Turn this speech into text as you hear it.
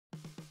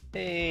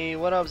Hey,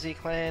 what up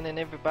Z-Clan and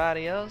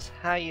everybody else?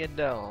 How you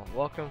doing?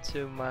 Welcome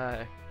to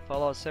my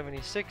Fallout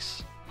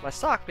 76, my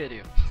stock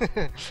video.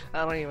 I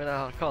don't even know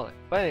how to call it.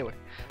 But anyway.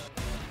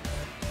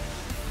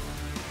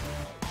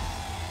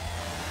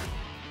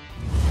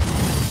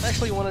 I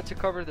actually wanted to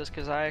cover this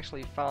because I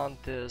actually found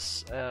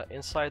this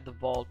inside the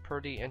vault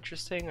pretty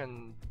interesting,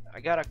 and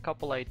I got a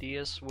couple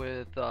ideas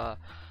with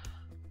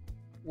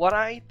what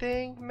I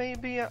think.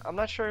 Maybe I'm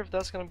not sure if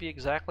that's gonna be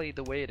exactly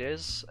the way it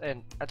is,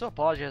 and I do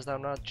apologize that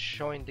I'm not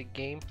showing the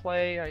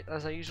gameplay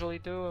as I usually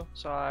do,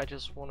 so I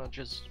just want to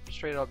just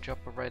straight up jump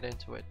right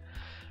into it.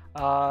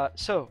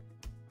 So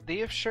they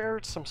have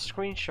shared some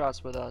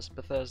screenshots with us,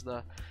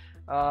 Bethesda,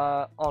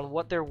 on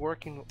what they're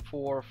working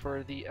for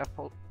the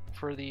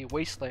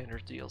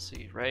Wastelanders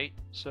DLC, right?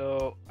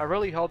 So I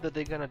really hope that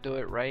they're gonna do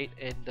it right,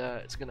 and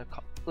it's gonna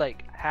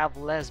like have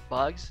less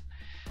bugs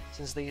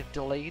since they've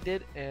delayed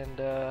it,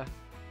 and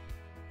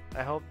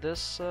I hope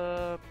this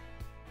the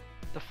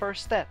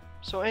first step.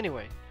 So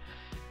anyway,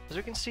 as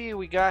you can see,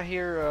 we got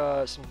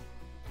here some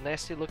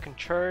nasty looking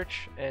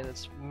church, and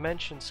it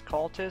mentions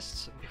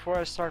cultists. Before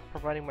I start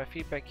providing my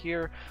feedback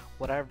here,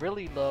 what I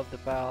really loved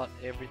about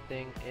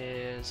everything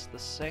is the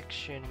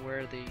section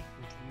where they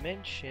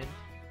mention,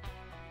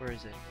 where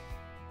is it?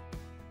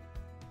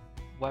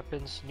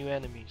 Weapons, new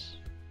enemies.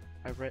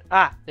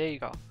 There you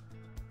go.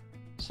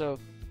 So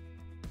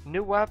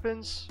new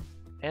weapons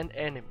and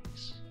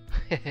enemies.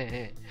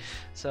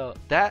 So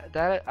that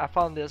I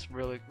found this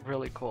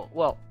really cool.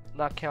 Well,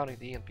 not counting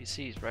the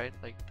NPCs, right?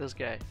 Like this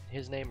guy,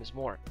 his name is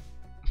Mort.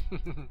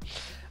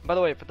 By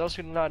the way, for those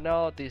who do not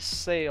know, the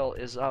sale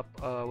is up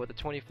with a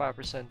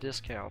 25%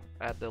 discount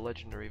at the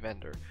legendary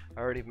vendor. I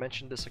already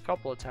mentioned this a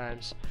couple of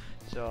times,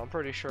 so I'm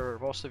pretty sure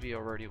most of you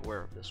are already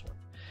aware of this one.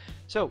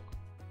 So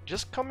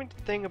just coming to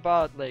think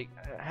about like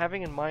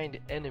having in mind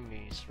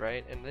enemies,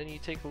 right? And then you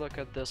take a look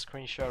at this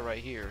screenshot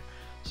right here.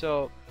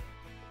 So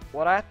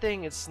what I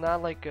think, it's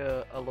not like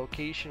a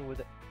location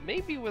with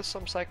maybe with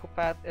some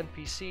psychopath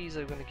NPCs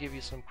that are gonna give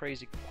you some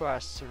crazy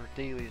quests or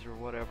dailies or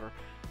whatever,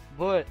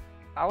 but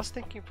I was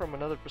thinking from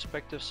another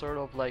perspective, sort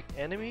of like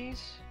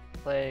enemies,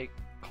 like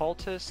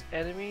cultist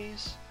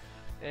enemies,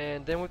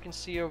 and then we can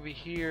see over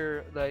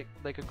here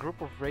like a group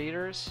of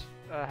raiders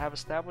have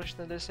established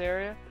in this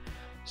area.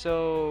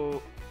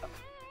 So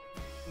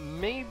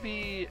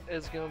maybe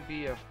it's gonna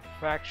be a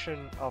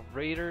faction of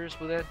raiders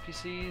with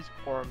NPCs,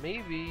 or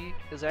maybe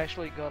it's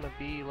actually gonna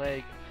be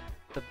like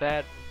the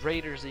bad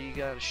raiders that you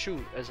gotta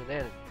shoot as an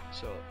enemy.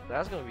 So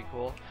that's gonna be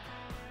cool.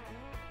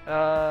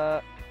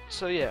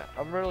 So yeah,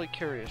 I'm really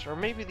curious. Or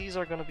maybe these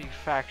are gonna be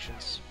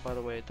factions. By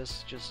the way, this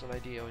is just an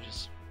idea which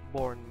is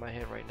born in my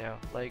head right now.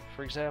 Like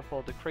for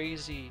example, the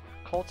crazy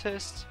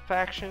cultists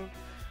faction,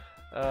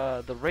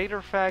 the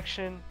raider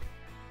faction,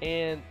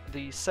 and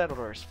the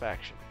settlers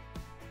faction.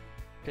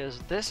 Because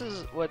this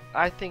is what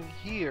I think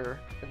here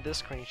in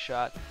this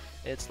screenshot.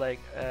 It's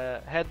like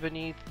head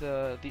beneath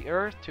the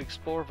earth to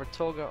explore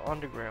Vertoga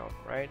underground,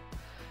 right?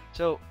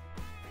 So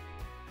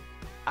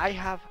I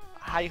have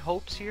high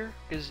hopes here,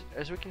 because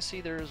as we can see,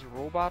 there's a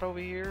robot over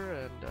here,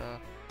 and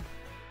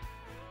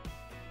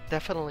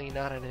definitely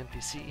not an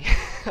NPC.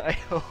 I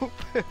hope.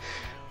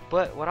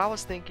 But what I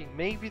was thinking,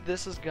 maybe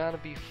this is gonna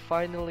be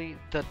finally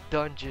the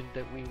dungeon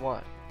that we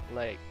want,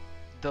 like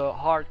the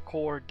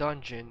hardcore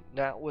dungeon,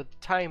 not with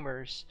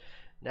timers,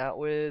 not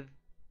with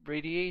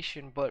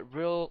radiation, but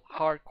real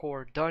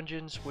hardcore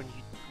dungeons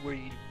where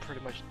you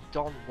pretty much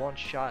don't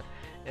one-shot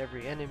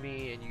every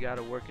enemy, and you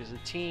gotta work as a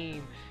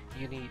team.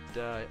 You need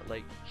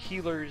like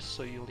healers,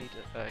 so you'll need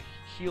a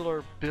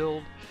healer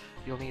build,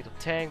 you'll need a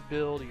tank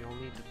build, you'll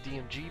need the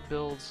DMG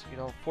builds. You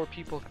know, 4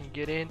 people can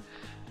get in.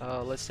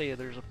 Let's say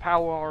there's a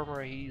power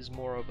armor, he's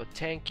more of a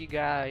tanky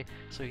guy,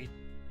 so he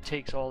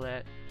takes all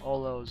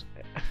those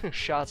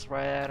shots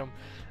right at him.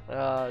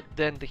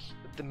 Then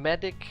the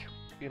medic,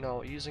 you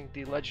know, using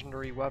the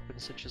legendary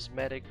weapons such as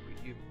medic,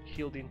 you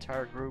heal the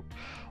entire group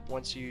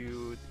once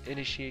you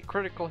initiate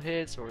critical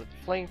hits, or the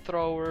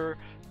flamethrower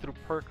through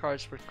perk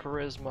cards for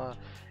charisma,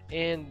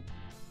 and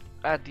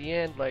at the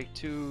end, like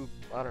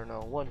I don't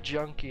know, one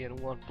junkie and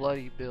one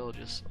bloody build,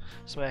 just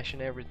smashing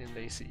everything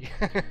they see.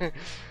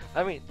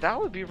 I mean, that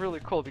would be really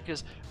cool,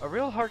 because a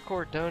real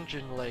hardcore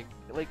dungeon like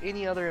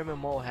any other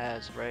MMO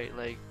has, right?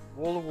 Like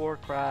World of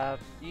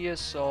Warcraft,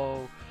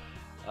 ESO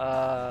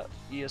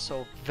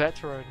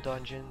veteran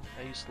dungeon.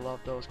 I used to love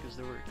those because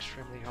they were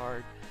extremely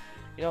hard.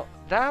 You know,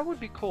 that would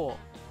be cool.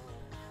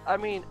 I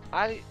mean,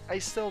 I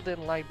still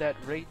didn't like that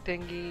raid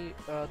thingy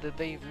that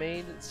they've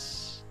made.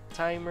 It's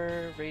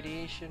timer,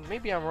 radiation.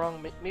 Maybe I'm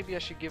wrong. Maybe I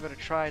should give it a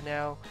try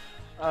now.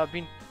 I've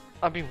been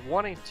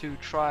wanting to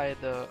try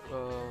the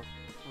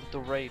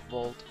raid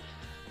vault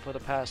for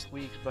the past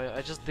weeks, but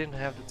I just didn't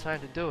have the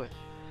time to do it.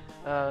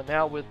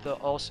 Now with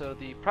also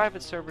the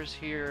private servers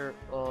here,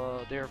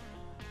 they're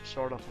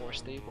sort of more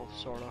stable,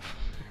 sort of.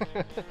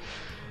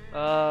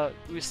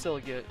 We still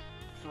get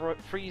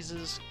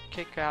freezes,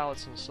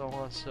 kickouts, and so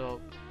on. So,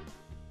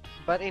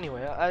 but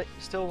anyway, I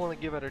still want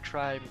to give it a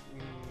try.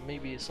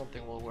 Maybe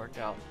something will work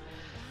out.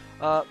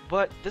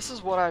 But this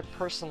is what I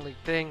personally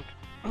think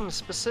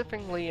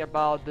specifically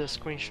about this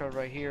screenshot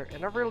right here,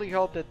 and I really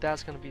hope that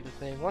that's gonna be the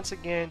thing. Once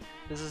again,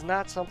 this is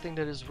not something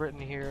that is written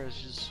here,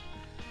 it's just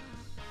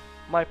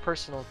my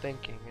personal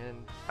thinking,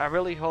 and I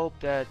really hope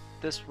that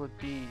this would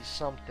be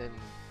something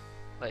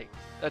like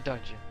a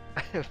dungeon.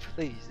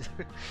 Please.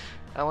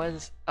 I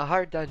want a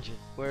hard dungeon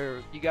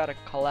where you gotta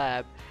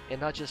collab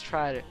and not just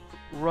try to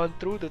run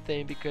through the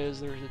thing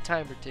because there's a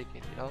timer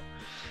ticking, you know?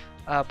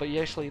 But you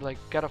actually like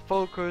gotta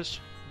focus,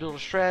 build a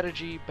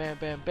strategy, bam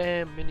bam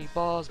bam, mini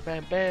boss,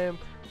 bam bam,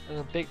 and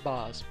then big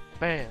boss,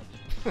 bam.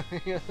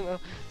 You know,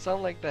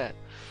 something like that.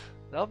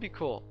 That'll be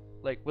cool.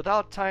 Like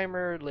without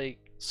timer, like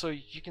so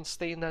you can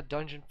stay in that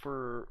dungeon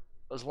for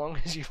as long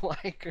as you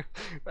like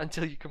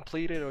until you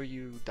complete it or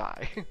you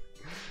die.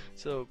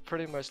 So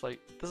pretty much like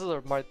this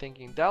is my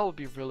thinking. That would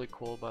be really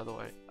cool, by the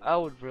way. I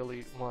would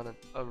really want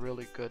a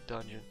really good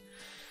dungeon.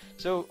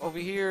 So over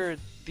here,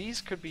 these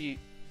could be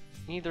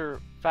either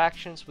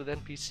factions with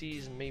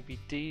NPCs and maybe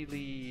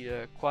daily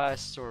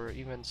quests, or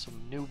even some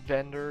new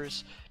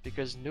vendors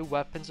because new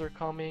weapons are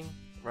coming,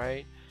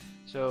 right?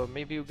 So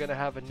maybe we're gonna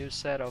have a new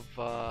set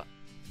of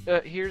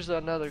here's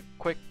another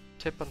quick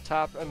tip on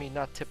top. I mean,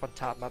 not tip on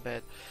top, my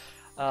bad.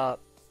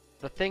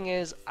 The thing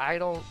is, I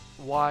don't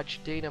watch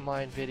data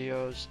mine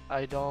videos.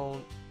 I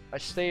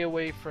stay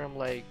away from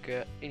like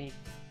any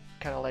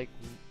kind of like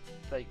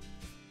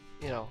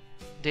you know,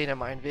 data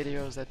mine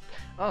videos that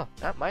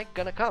that might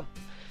gonna come.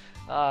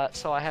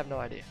 So I have no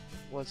idea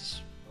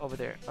what's over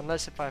there,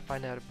 unless if I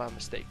find out by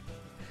mistake.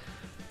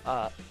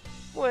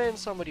 When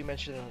somebody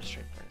mentioned it on the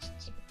stream, for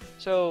instance.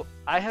 So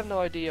I have no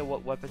idea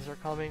what weapons are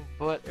coming,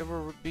 but it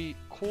would be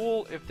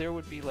cool if there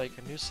would be like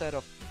a new set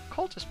of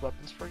cultist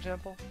weapons, for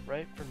example,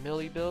 right? For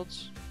melee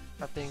builds.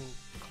 I think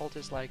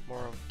cultists like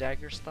more of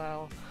dagger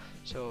style,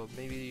 so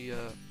maybe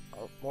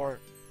more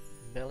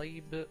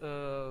melee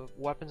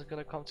weapons are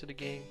gonna come to the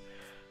game.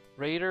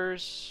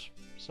 Raiders,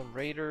 some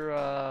raider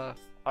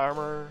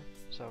armor,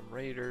 some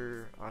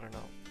raider, I don't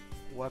know,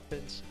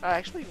 weapons.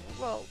 Actually,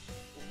 well,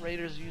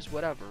 raiders use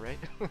whatever, right?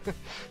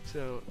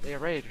 So they're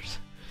raiders.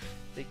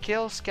 They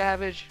kill,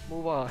 scavenge,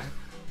 move on.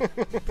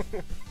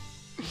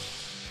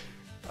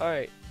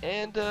 Alright,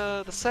 and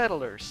the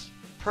settlers.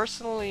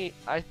 Personally,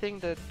 I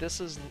think that this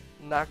is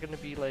not going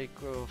to be like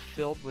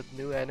filled with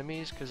new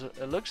enemies because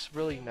it looks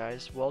really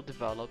nice, well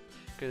developed.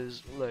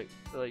 Because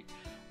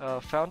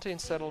Fountain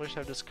settlers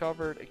have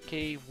discovered a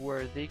cave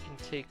where they can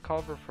take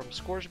cover from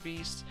scourge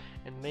beasts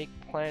and make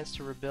plans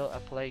to rebuild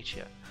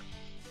Appalachia.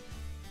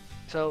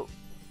 So,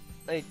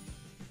 like,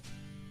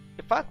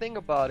 if I think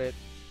about it,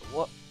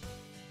 well,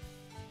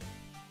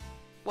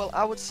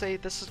 I would say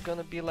this is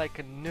gonna be like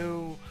a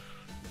new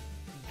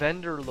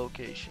vendor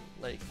location,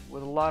 like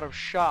with a lot of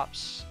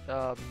shops.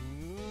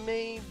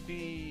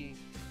 Maybe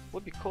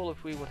would be cool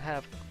if we would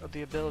have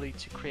the ability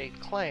to create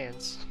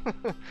clans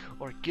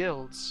or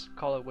guilds,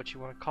 call it what you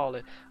want to call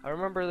it. I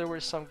remember there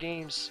were some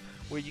games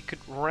where you could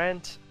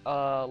rent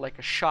like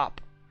a shop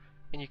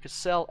and you could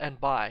sell and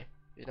buy,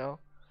 you know?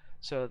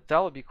 So that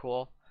would be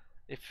cool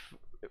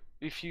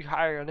if you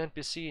hire an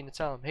NPC and you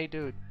tell him, hey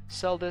dude,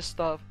 sell this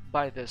stuff,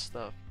 buy this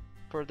stuff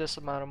for this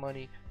amount of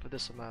money, for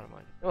this amount of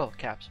money. Oh,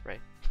 caps,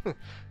 right?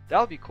 That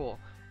would be cool.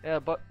 Yeah,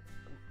 but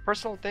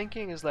personal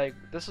thinking is like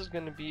this is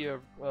going to be a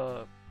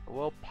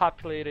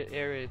well-populated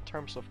area in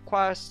terms of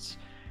quests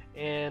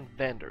and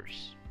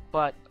vendors.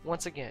 But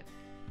once again,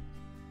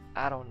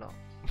 I don't know,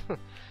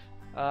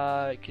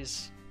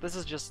 because this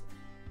is just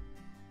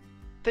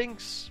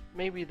things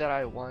maybe that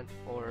I want,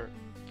 or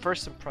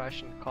first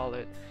impression, call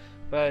it.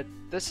 But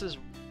this is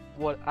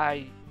what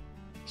I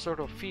sort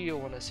of feel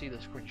when I see the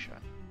screenshot.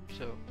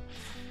 So,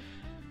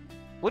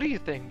 what do you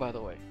think, by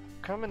the way?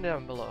 Comment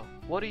down below.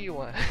 What do you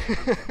want?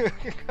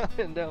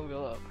 Comment down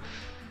below.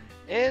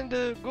 And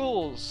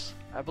ghouls.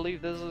 I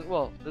believe this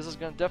is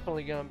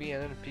definitely gonna be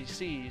an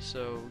NPC,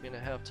 so we're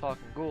gonna have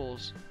talking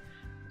ghouls,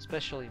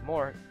 especially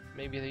Mort.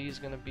 Maybe he's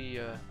gonna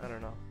be I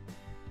don't know,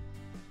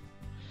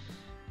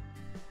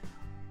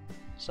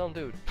 some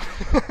dude.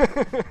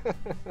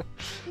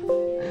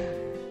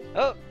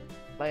 Oh,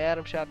 my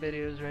Atom Shop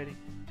video is ready.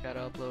 Gotta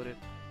upload it.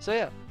 So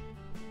yeah,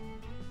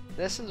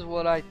 this is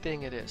what I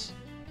think it is.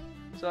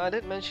 So I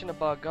did mention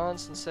about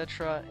guns,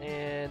 etc.,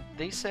 and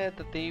they said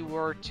that they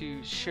were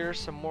to share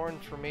some more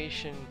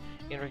information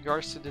in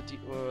regards to the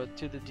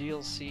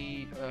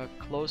DLC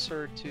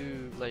closer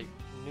to like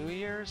New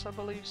Year's, I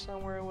believe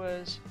somewhere it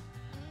was.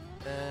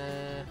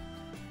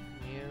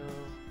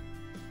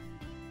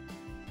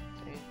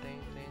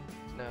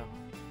 No,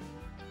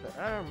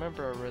 I don't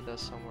remember. I read that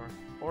somewhere.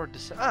 Or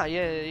yeah,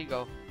 there you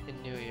go, in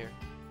New Year,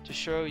 to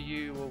show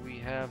you what we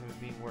have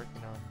and been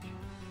working on.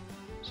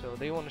 So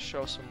they want to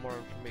show some more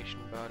information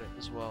about it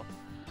as well.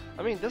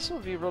 I mean, this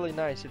would be really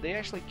nice if they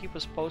actually keep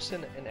us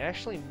posted and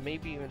actually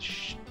maybe even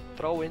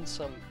throw in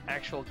some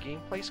actual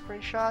gameplay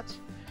screenshots.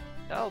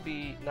 That would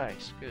be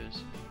nice,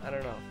 because I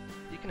don't know,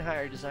 you can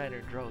hire a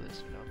designer to draw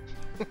this, you know.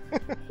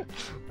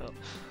 So,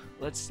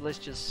 let's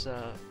just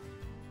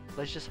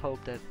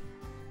hope that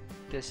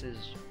this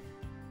is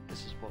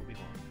what we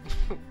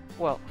want.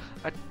 well,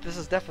 this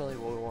is definitely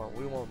what we want.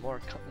 We want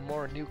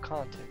more new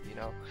content, you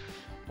know,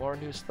 more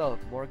new stuff,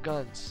 more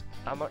guns.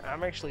 I'm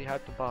actually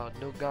hyped about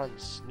new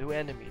guns, new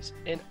enemies,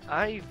 and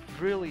I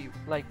really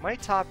like my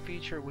top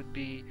feature would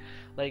be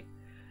like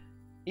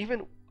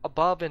even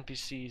above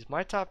NPCs.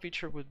 My top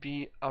feature would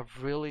be a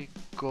really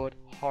good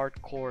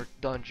hardcore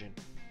dungeon.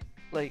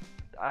 Like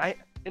I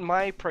in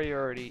my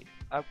priority,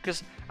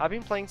 because I've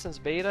been playing since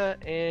beta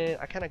and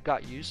I kind of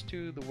got used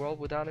to the world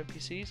without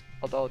NPCs.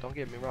 Although don't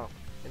get me wrong,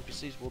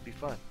 NPCs will be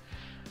fun,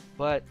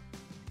 but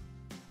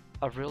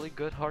a really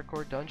good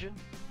hardcore dungeon,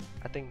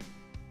 I think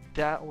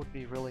that would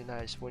be really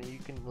nice when you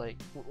can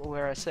like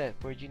where I said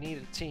where you need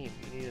a team,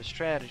 you need a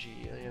strategy,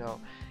 you know,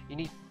 you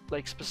need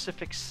like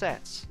specific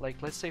sets. Like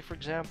let's say for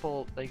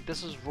example, like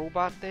this is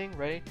robot thing,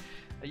 right?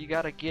 You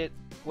gotta get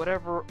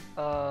whatever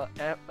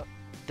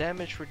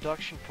damage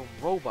reduction from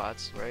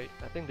robots, right?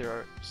 I think there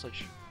are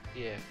such,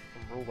 yeah,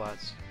 from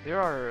robots.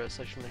 There are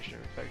such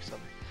legendary effects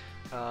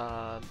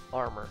on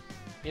armor.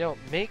 You know,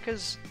 make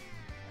us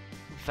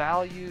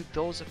value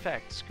those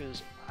effects,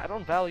 because I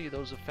don't value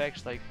those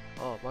effects like,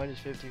 oh, minus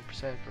 15%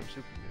 from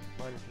Superman,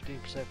 minus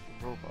 15% from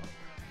robot,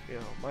 you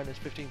know, minus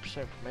 15%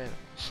 from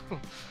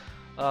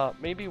animals.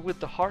 Maybe with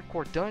the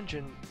hardcore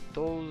dungeon,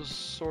 those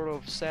sort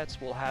of sets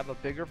will have a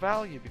bigger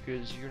value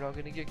because you're not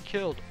going to get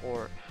killed,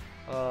 or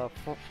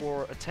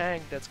for a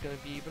tank that's going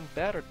to be even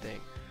better thing.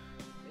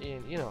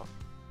 And you know,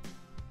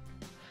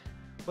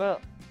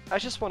 well, I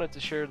just wanted to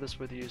share this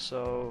with you,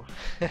 so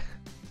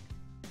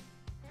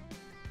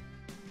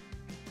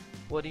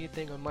what do you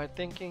think of my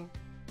thinking?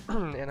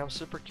 And I'm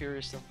super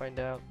curious to find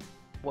out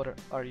what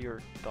are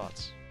your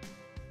thoughts.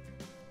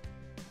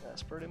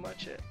 That's pretty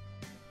much it.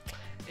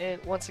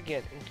 And once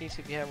again, in case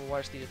if you haven't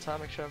watched the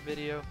Atomic Shop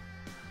video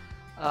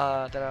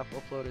that I've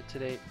uploaded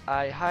today,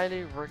 I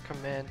highly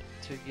recommend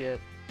to get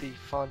the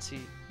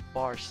fancy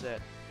bar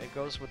set. It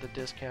goes with a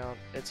discount.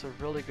 It's a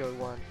really good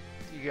one.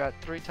 You got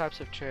 3 types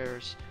of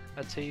chairs,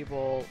 a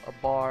table, a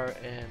bar,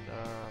 and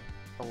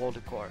a wall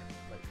decor,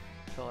 like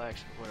pill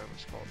action, whatever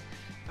it's called.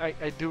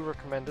 I do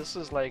recommend. This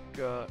is like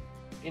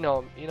you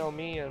know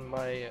me and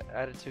my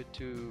attitude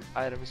to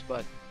items,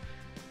 but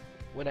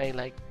when I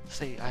like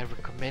say I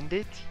recommend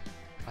it,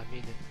 I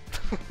mean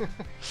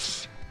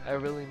it. I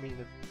really mean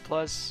it.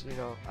 Plus, you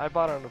know, I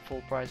bought it on a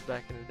full price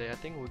back in the day. I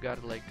think we got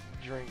it like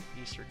during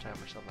Easter time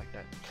or something like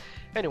that.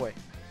 Anyway,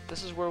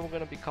 this is where we're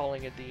gonna be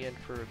calling it the end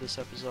for this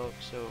episode.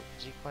 So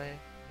Z-Clan,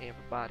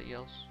 everybody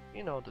else,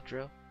 you know the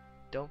drill.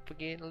 Don't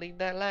forget to leave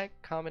that like,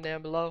 comment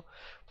down below.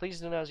 Please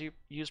do not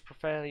use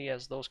profanity,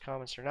 as those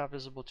comments are not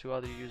visible to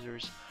other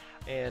users.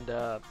 And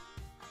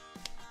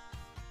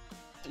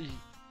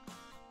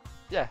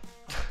yeah,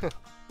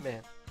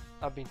 man,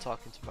 I've been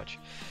talking too much.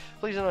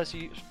 Please do not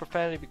use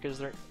profanity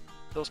because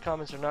those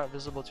comments are not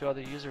visible to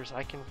other users.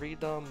 I can read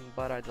them,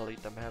 but I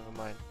delete them. Have in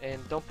mind.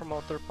 And don't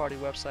promote third-party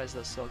websites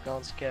that sell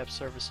guns, caps,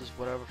 services,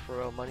 whatever for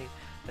real money.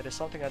 That is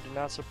something I do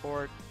not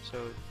support.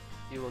 So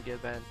you will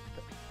get banned.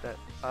 That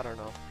I don't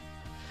know.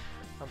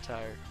 I'm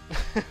tired.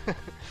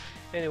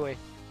 Anyway,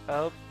 I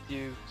hope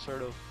you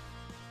sort of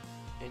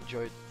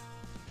enjoyed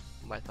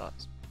my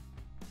thoughts.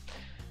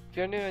 If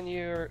you're new and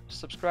you're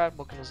subscribed,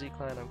 welcome to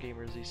Z-Clan. I'm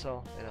Gamer Z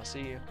Soul, and I'll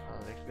see you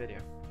on the next video.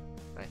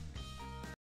 Bye.